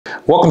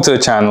Welcome to the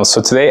channel.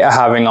 So today I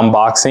have an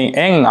unboxing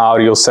and an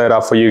audio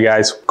setup for you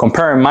guys,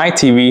 comparing my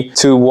TV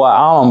to what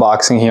I'm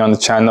unboxing here on the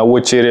channel,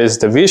 which it is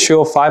the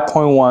VIZIO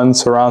 5.1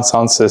 surround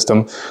sound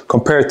system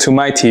compared to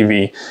my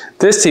TV.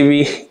 This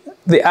TV,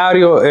 the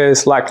audio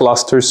is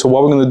lackluster, so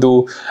what we're gonna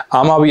do,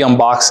 I'm gonna be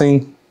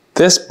unboxing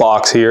this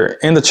box here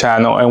in the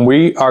channel and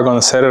we are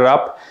gonna set it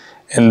up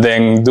and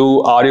then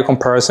do audio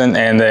comparison,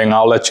 and then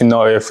I'll let you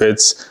know if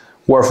it's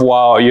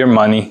worthwhile your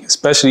money,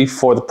 especially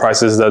for the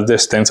prices that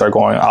these things are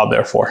going out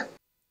there for.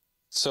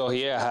 So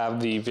here I have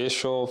the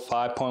VIZIO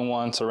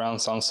 5.1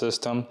 surround sound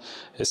system.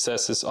 It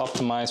says it's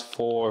optimized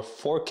for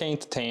 4K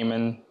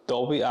entertainment,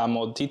 Dolby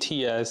Atmos,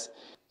 DTS.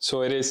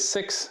 So it is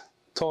 6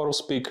 total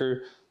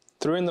speakers,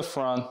 3 in the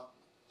front,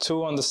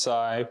 2 on the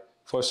side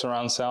for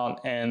surround sound,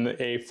 and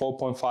a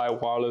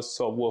 4.5 wireless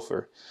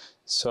subwoofer.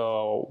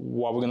 So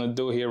what we're gonna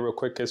do here real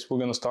quick is we're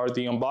gonna start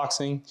the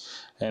unboxing,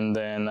 and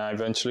then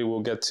eventually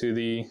we'll get to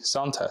the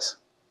sound test.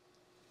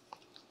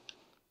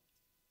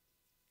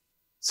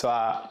 So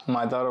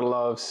my daughter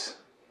loves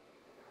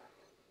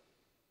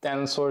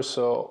dinosaurs,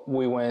 so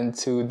we went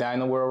to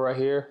Dino World right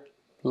here,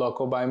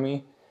 local by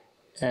me,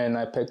 and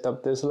I picked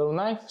up this little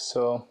knife.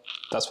 So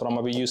that's what I'm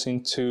gonna be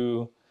using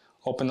to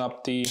open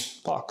up the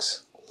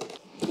box.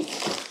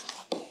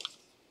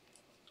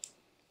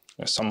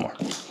 There's some more.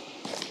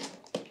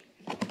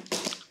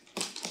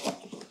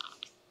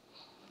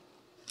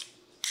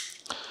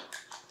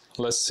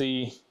 Let's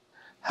see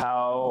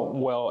how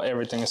well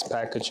everything is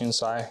packaged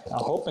inside.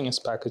 I'm hoping it's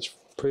packaged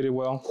pretty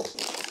well.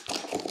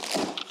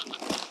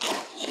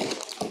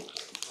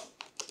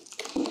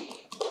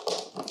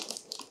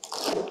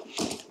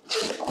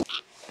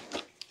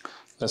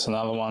 There's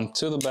another one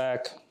to the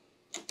back.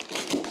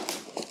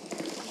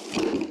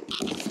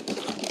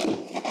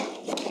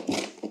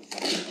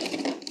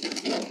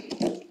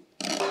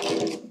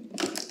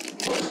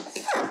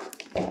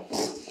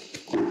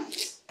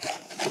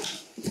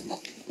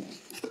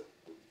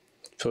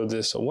 Put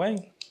this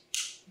away.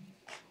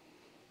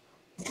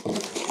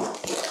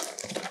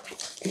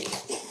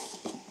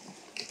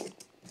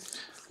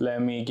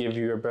 Let me give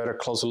you a better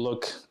closer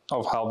look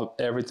of how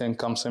everything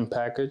comes in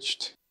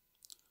packaged.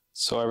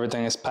 So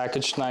everything is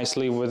packaged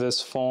nicely with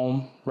this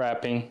foam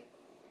wrapping,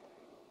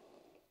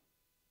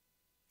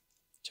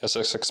 just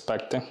as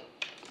expected.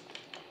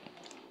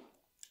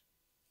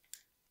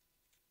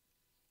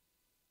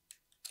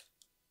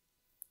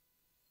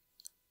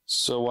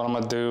 So what I'm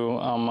gonna do,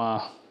 I'm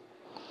gonna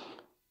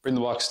bring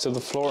the box to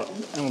the floor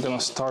and I'm gonna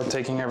start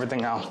taking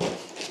everything out.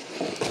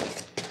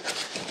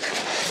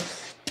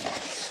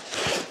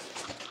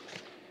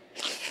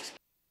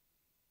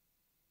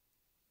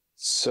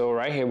 So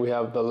right here we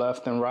have the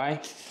left and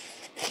right.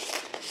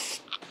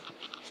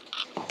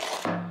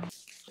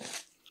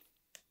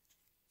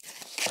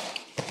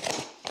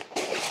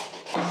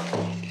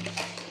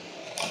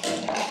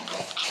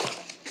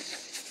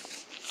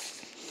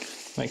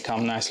 They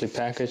come nicely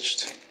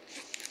packaged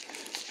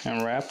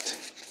and wrapped.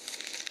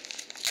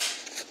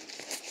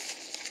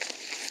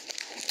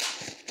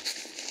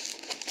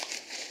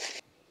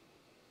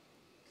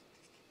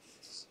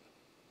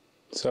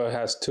 So it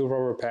has 2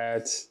 rubber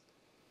pads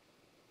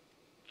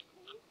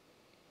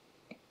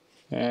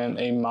and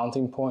a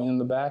mounting point in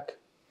the back.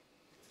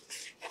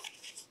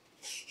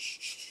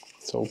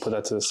 So we'll put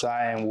that to the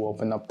side and we'll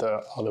open up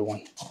the other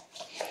one.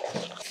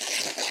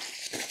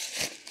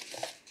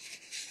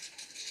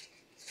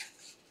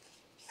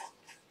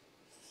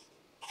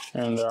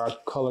 And there are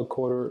color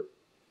coded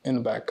in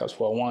the back as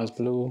well. One is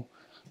blue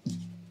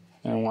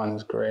and one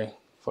is gray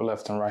for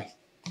left and right.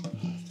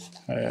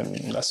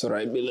 And that's what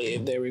I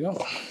believe. There we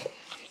go.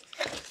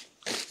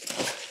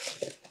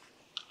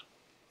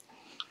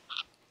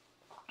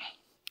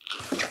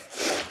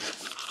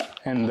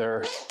 And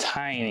they're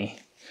tiny.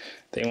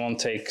 They won't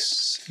take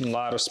a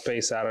lot of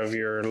space out of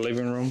your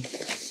living room,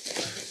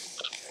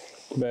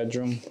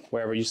 bedroom,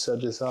 wherever you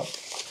set this up.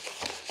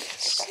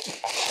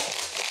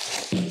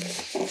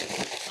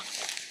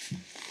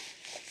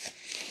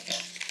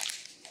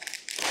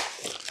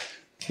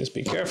 Just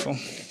be careful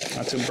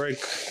not to break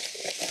the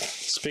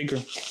speaker.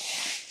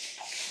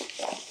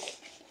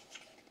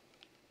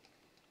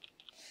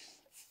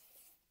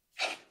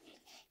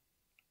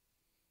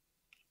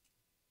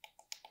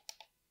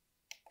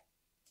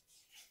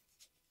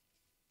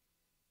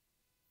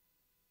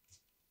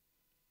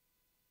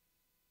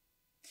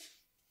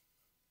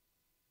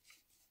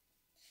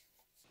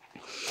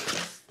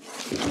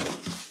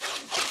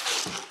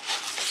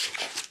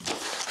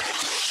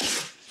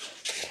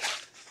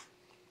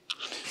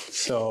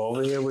 So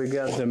over here we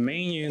got the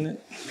main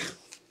unit.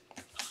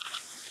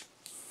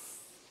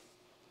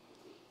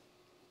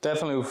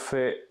 Definitely will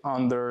fit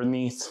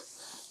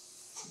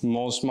underneath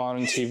most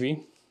modern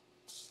TV.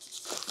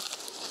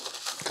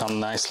 Come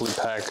nicely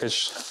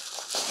packaged.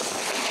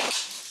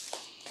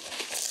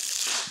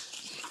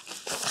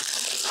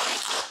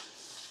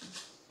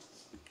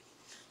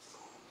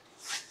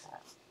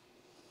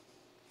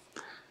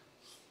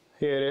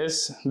 Here it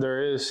is.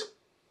 There is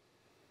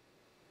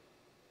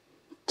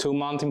 2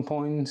 mounting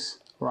points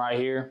right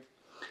here,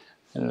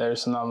 and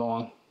there's another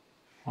one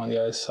on the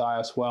other side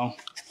as well.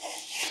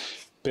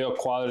 Build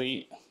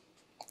quality,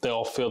 they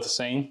all feel the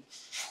same.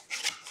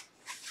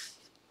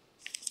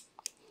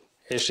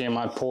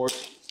 HDMI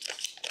port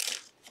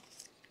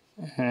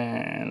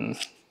and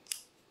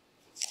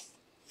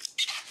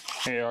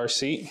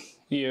ERC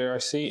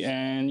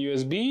and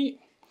USB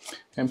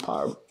and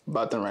power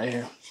button right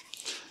here.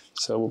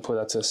 So we'll put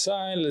that to the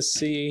side. Let's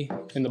see,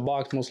 in the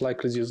box most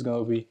likely it's just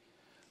gonna be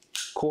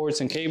cords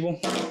and cable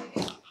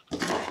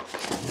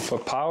for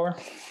power.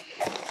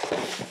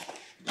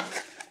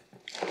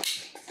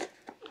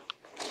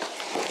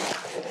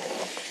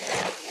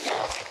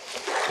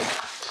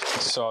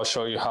 So I'll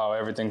show you how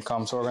everything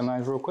comes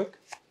organized real quick.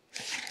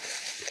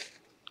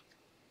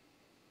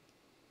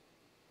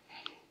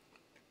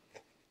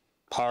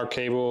 Power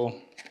cable,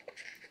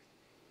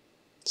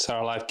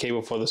 satellite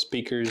cable for the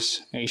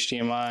speakers,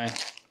 HDMI,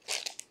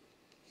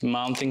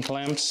 mounting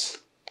clamps,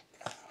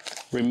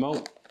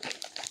 remote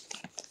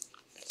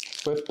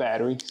with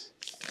batteries,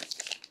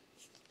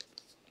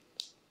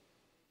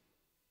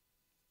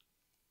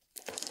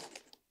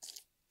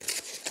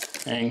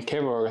 and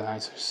cable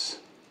organizers.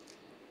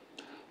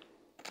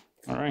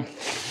 All right.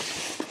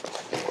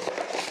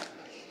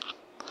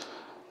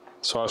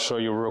 So I'll show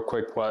you real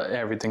quick what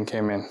everything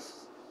came in.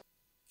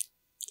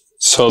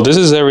 So this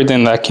is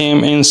everything that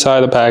came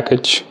inside the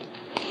package.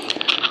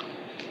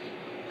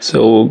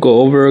 So we'll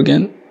go over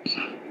again.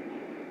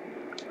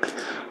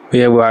 We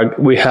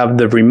have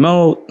the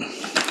remote,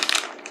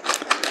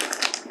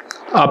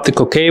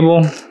 optical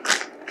cable,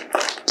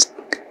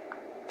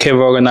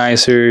 cable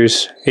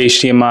organizers,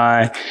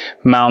 HDMI,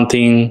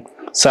 mounting,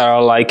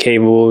 satellite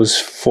cables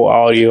for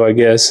audio, I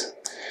guess,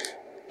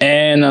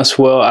 and as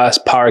well as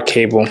power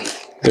cable.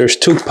 There's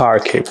 2 power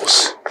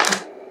cables.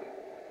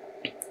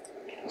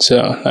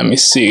 So let me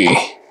see.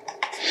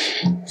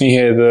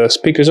 Here the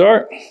speakers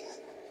are.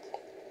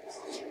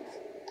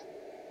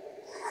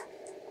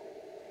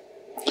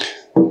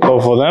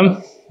 Both of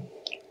them.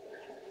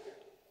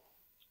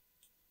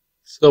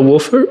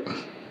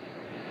 Subwoofer.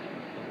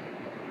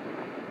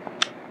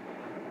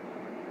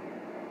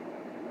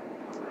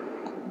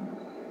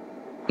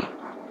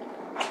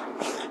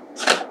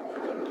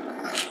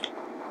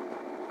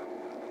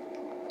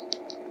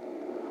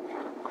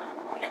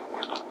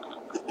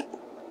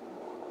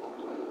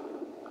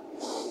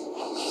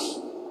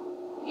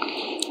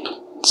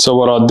 So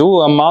what I'll do,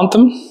 I'll mount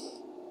them,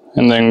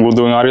 and then we'll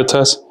do an audio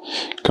test,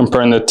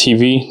 comparing the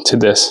TV to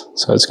this.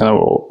 So it's gonna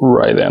go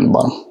right there in the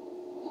bottom.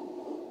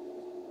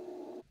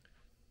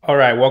 All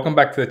right, welcome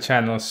back to the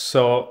channel.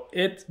 So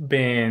it's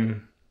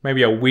been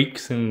maybe a week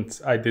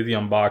since I did the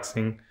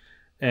unboxing,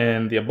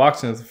 and the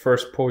unboxing is the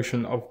first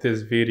portion of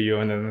this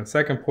video, and then the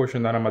second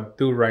portion that I'm gonna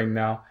do right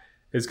now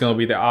is gonna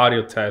be the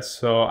audio test.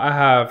 So I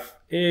have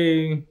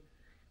a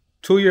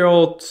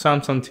 2-year-old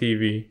Samsung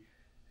TV,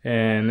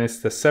 and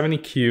it's the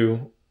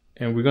 70Q,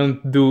 and we're gonna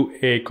do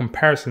a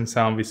comparison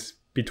sound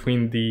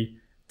between the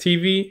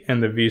TV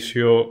and the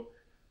Vizio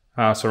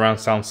surround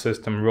sound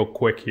system real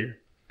quick here.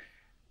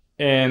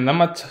 And I'm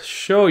gonna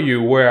show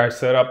you where I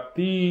set up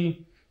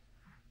the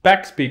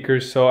back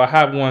speakers. So I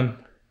have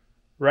one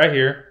right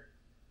here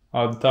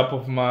on the top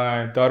of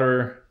my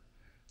daughter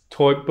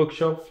toy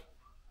bookshelf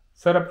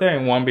set up there,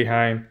 and one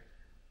behind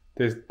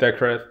this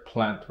decorative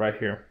plant right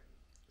here.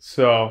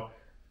 So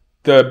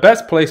the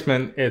best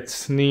placement,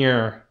 it's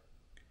near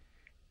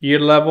ear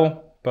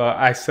level, but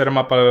I set them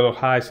up a little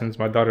high since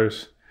my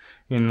daughter's,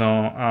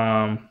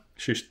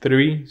 she's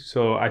 3,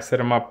 so I set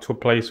them up to a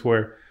place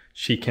where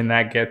she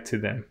cannot get to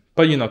them.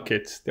 But you know,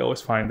 kids, they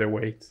always find their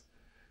ways.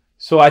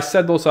 So I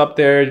set those up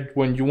there.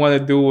 When you want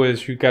to do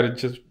is you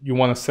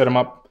want to set them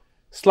up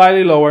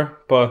slightly lower,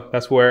 but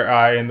that's where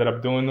I ended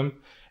up doing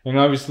them. And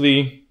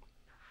obviously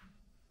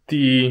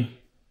the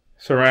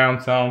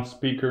surround sound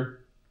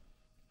speaker,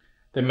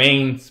 the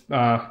main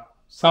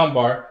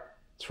soundbar,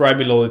 it's right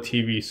below the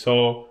TV.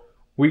 So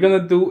we're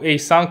gonna do a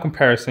sound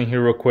comparison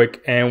here real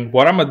quick, and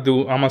what I'm gonna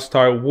do, I'm gonna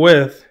start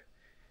with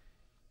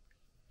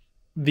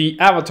the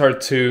Avatar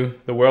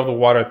 2, the World of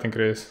Water, I think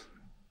it is,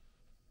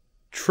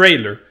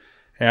 trailer,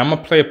 and I'm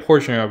gonna play a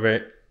portion of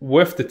it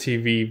with the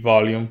TV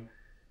volume,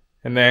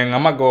 and then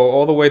I'm gonna go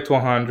all the way to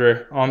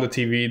 100 on the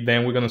TV.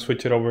 Then we're gonna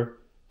switch it over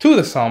to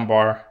the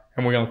soundbar,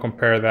 and we're gonna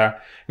compare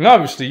that. And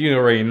obviously you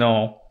already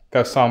know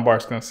that soundbar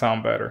is gonna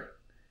sound better.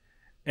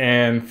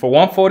 And for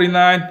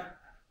 $149,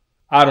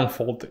 I don't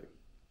fault it.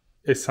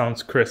 It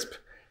sounds crisp.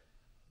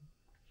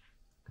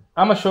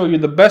 I'm gonna show you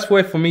the best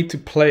way for me to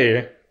play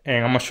it,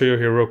 and I'm gonna show you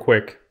here real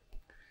quick,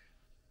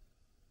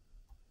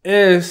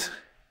 is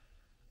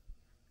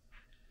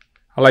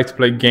I like to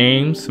play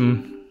games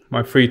in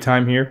my free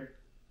time here.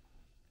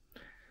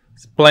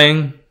 It's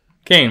playing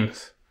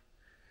games.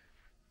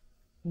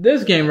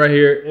 This game right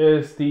here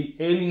is the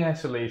Alien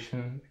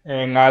Isolation,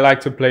 and I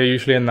like to play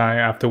usually at night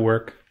after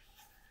work.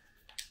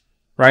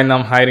 Right now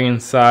I'm hiding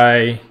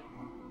inside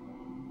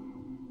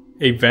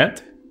a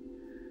vent,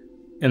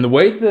 and the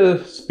way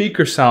the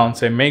speaker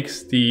sounds, it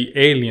makes the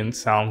alien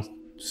sound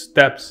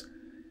steps,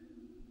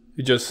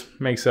 it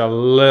just makes it a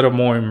little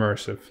more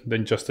immersive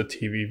than just the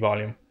TV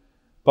volume.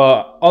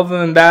 But other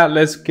than that,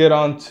 let's get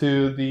on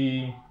to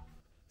the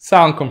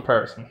sound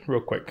comparison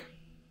real quick.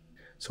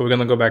 So we're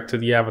gonna go back to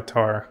the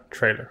Avatar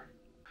trailer.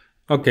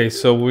 Okay,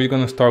 so we're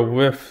gonna start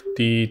with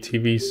the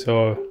TV.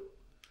 So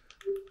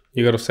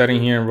you go to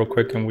setting here real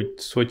quick and we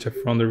switch it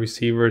from the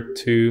receiver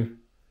to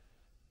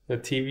the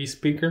TV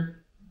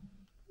speaker.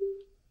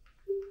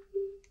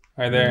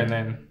 Right there, and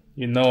then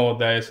you know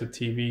that it's a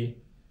TV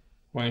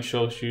when it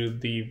shows you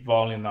the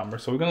volume number.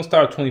 So we're gonna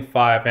start at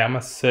 25 and I'm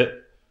gonna sit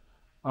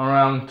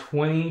around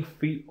 20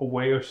 feet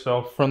away or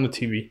so from the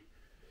TV.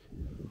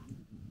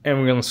 And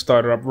we're gonna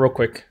start it up real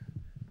quick.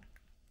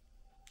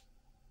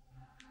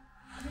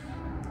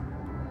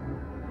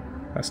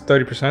 That's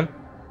 30%.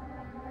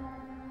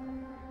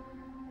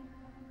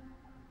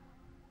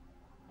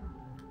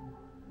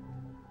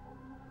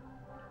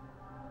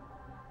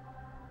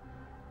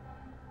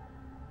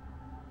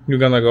 You're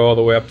gonna go all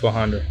the way up to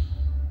 100.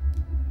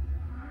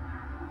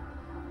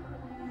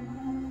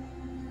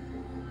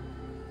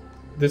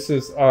 This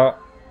is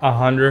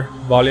 100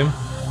 volume.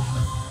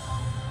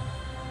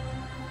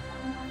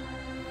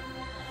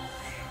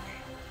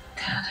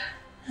 Dad,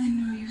 I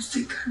know you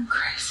think I'm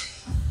crazy.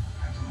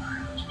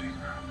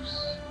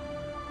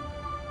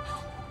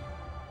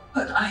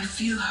 But I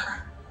feel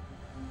her.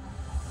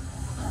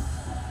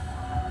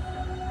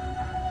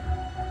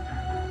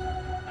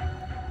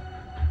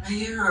 I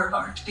hear her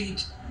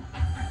heartbeat.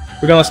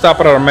 We're gonna stop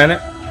it at a minute.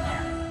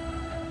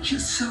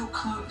 She's so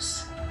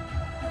close.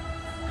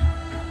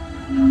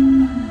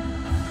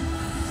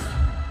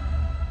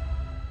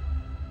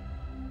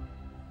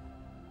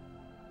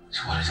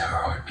 So what does her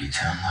heartbeat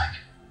sound like?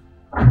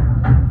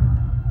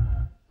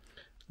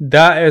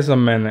 That is a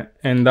minute,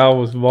 and that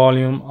was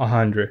volume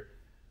 100.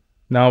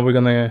 Now we're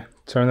gonna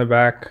turn it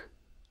back,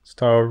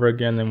 start over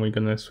again, and we're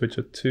gonna switch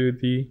it to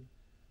the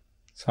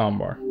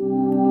soundbar.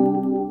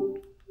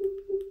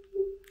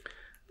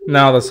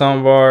 Now the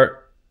soundbar,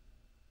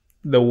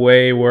 the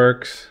way it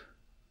works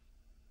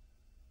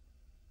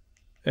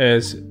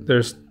is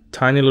there's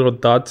tiny little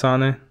dots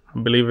on it. I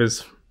believe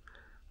it's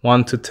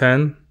 1 to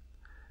 10,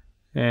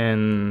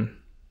 and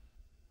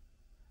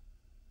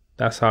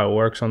that's how it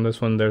works on this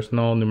one. There's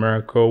no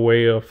numerical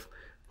way of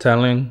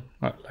telling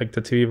like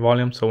the TV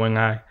volume. So when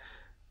I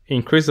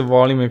increase the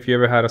volume, if you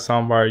ever had a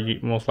soundbar, you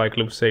most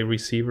likely would say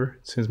receiver.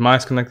 Since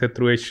mine's connected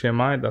through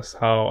HDMI, that's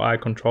how I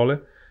control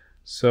it.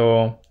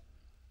 So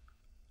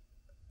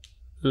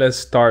let's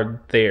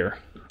start there.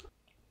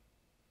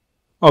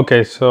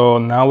 Okay, so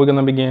now we're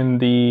gonna begin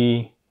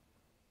the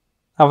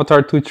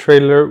Avatar 2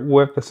 trailer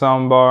with the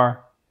soundbar.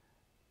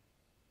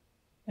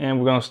 And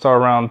we're gonna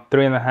start around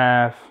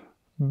 3.5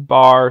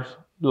 bars,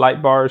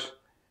 light bars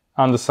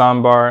on the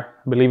soundbar.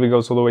 I believe it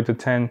goes all the way to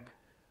 10.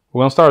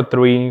 We're gonna start at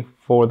 3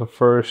 for the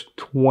first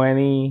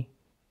 20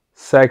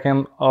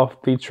 seconds of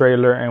the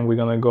trailer, and we're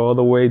gonna go all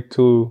the way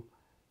to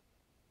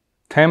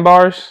 10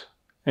 bars,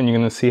 and you're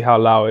gonna see how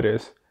loud it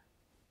is.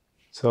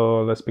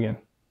 So let's begin.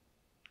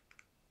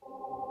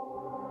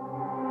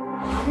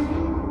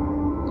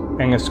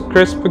 And it's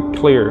crisp and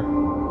clear.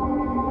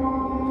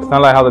 It's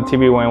not like how the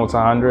TV when it was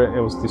 100,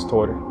 it was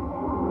distorted.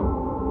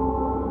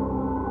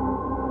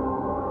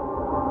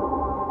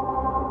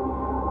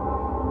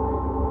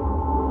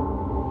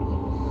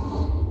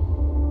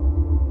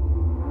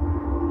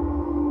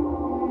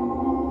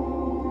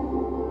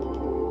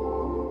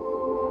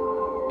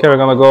 Okay, we're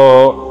gonna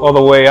go all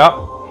the way up.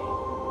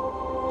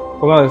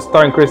 We're gonna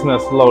start increasing it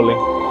slowly.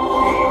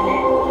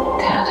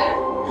 Dad,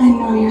 I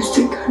know you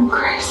think I'm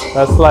crazy.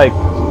 That's like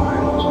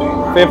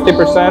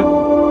 50%.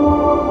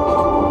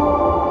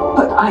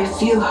 But I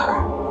feel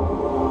her.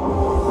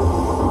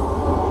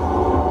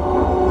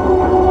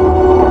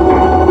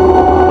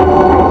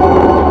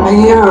 I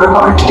hear her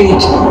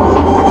heartbeat.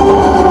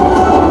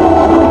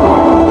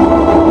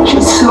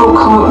 She's so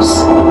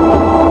close.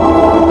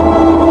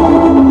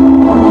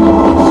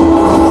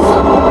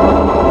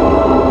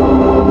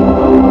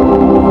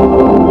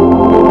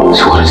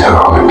 So what does her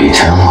heartbeat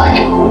sound like?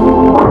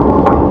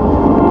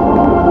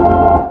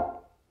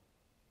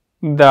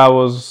 That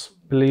was,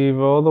 I believe,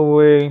 all the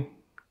way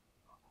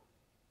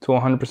to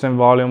 100%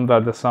 volume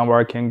that the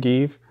soundbar can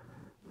give.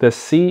 The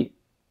seat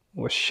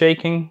was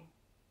shaking,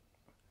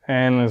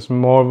 and it's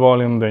more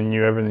volume than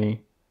you ever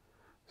need.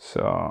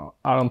 So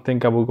I don't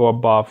think I will go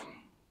above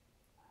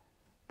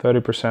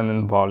 30%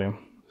 in volume.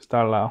 It's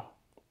that loud.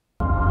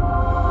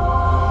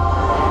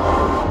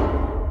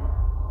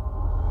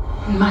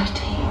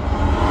 Mighty.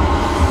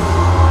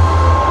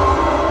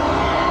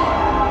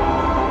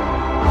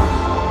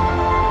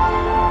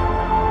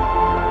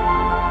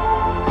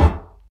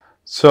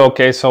 So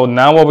okay, so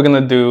now what we're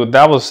gonna do,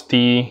 that was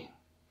the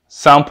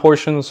sound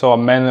portion, so a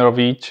minute of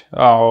each.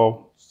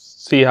 I'll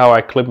see how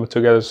I clip them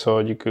together so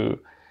you could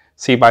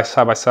see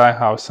side by side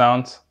how it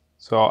sounds.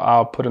 So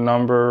I'll put a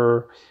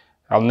number,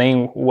 I'll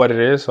name what it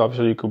is, so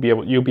obviously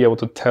you'll be able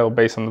to tell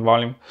based on the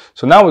volume.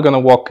 So now we're gonna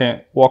walk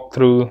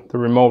through the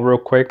remote real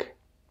quick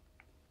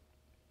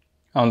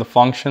on the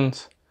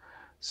functions.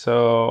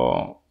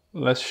 So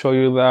let's show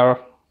you that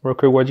real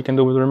quick, what you can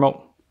do with the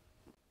remote.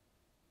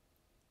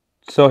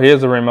 So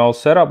here's the remote.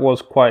 Setup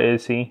was quite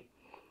easy.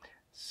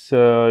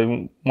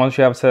 So once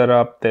you have set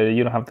up, that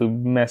you don't have to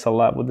mess a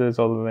lot with this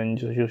other than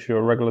just use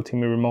your regular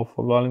TV remote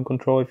for volume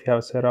control if you have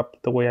it set up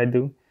the way I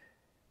do.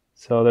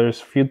 So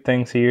there's a few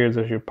things here.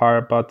 There's your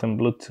power button,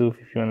 Bluetooth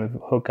if you want to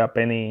hook up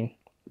any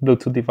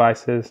Bluetooth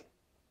devices,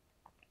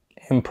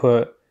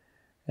 input,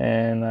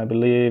 and I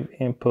believe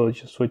input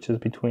just switches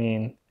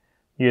between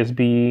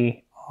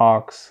USB,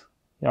 aux,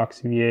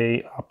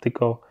 VA,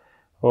 optical,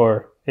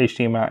 or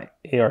HDMI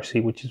ARC,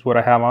 which is what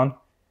I have on.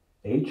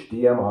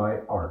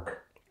 HDMI ARC.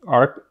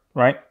 ARC,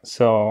 right?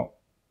 So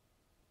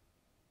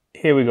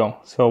here we go.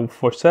 So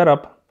for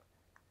setup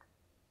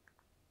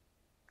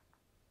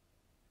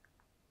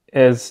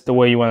is the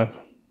way you want to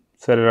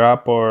set it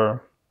up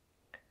or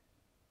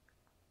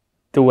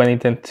do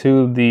anything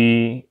to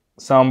the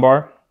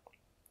soundbar.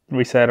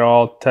 Reset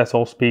all, test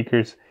all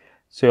speakers,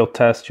 so you'll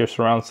test your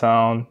surround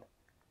sound,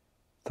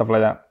 stuff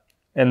like that.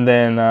 And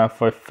then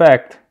for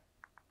effect,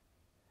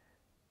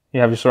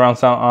 you have your surround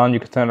sound on, you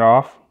can turn it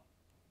off.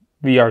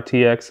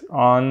 VRTX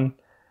on,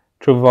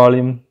 true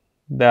volume,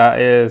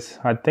 that is,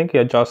 I think it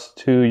adjusts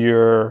to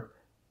your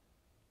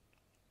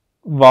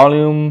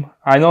volume.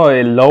 I know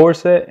it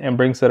lowers it and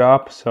brings it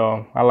up,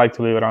 so I like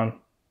to leave it on.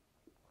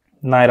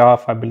 Night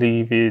off, I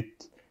believe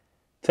it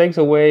takes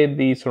away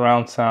the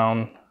surround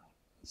sound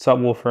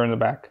subwoofer in the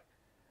back.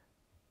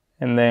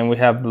 And then we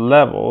have the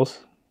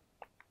levels,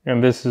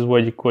 and this is where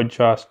you could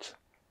adjust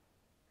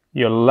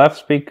your left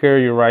speaker,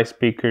 your right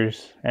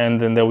speakers, and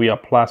then there'll be a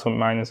plus or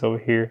minus over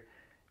here.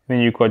 Then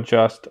you could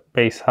adjust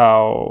based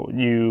how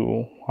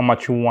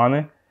much you want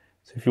it.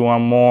 So if you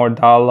want more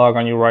dialogue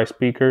on your right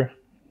speaker,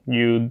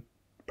 you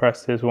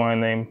press this one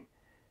and then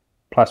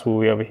plus will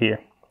be over here.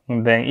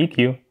 And then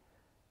EQ,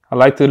 I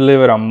like to leave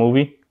it on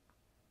movie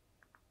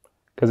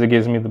because it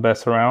gives me the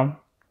best surround.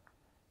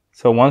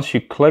 So once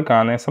you click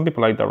on it, some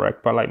people like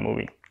direct, but I like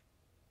movie.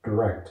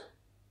 Direct.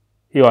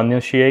 You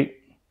initiate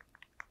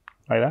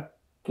like that.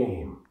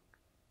 Game.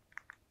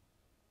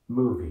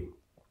 Movie.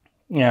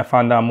 Yeah, I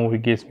found out movie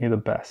gives me the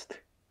best.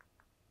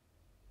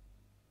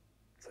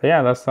 So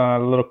yeah, that's a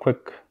little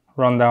quick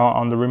rundown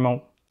on the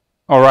remote.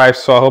 All right,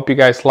 so I hope you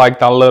guys liked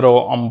that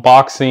little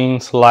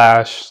unboxing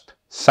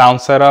 /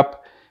 sound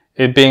setup.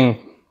 It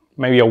being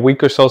maybe a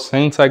week or so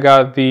since I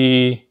got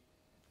the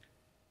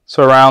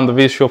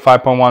VIZIO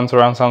 5.1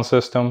 surround sound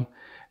system.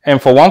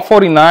 And for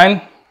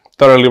 $149,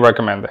 totally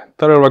recommend it.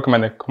 Totally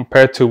recommend it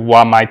compared to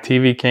what my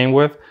TV came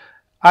with.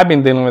 I've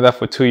been dealing with that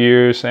for 2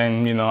 years,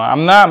 and you know,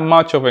 I'm not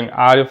much of an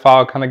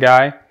audiophile kind of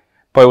guy,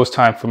 but it was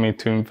time for me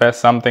to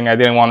invest something. I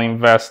didn't want to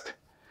invest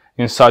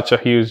in such a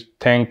huge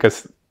thing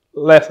because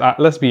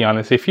let's be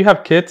honest, if you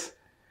have kids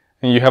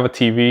and you have a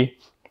TV,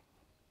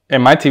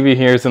 and my TV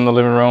here is in the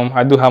living room,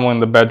 I do have one in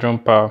the bedroom,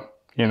 but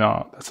you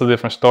know, that's a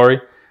different story.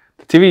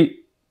 The TV,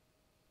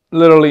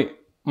 literally,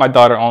 my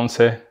daughter owns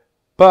it,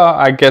 but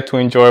I get to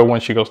enjoy it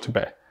when she goes to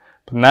bed.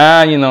 But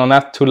now, you know,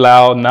 not too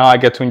loud. Now I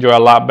get to enjoy a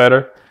lot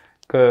better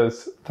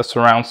because the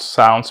surround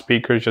sound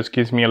speaker just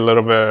gives me a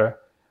little bit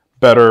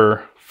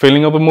better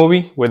feeling of the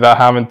movie without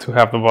having to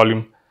have the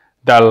volume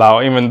that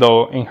loud, even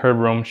though in her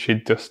room she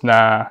does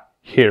not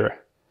hear it.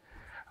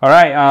 All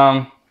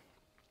right,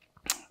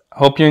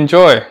 hope you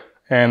enjoy,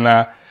 and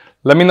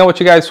let me know what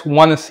you guys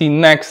want to see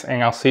next,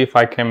 and I'll see if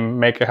I can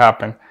make it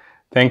happen.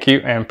 Thank you,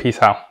 and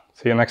peace out.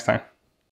 See you next time.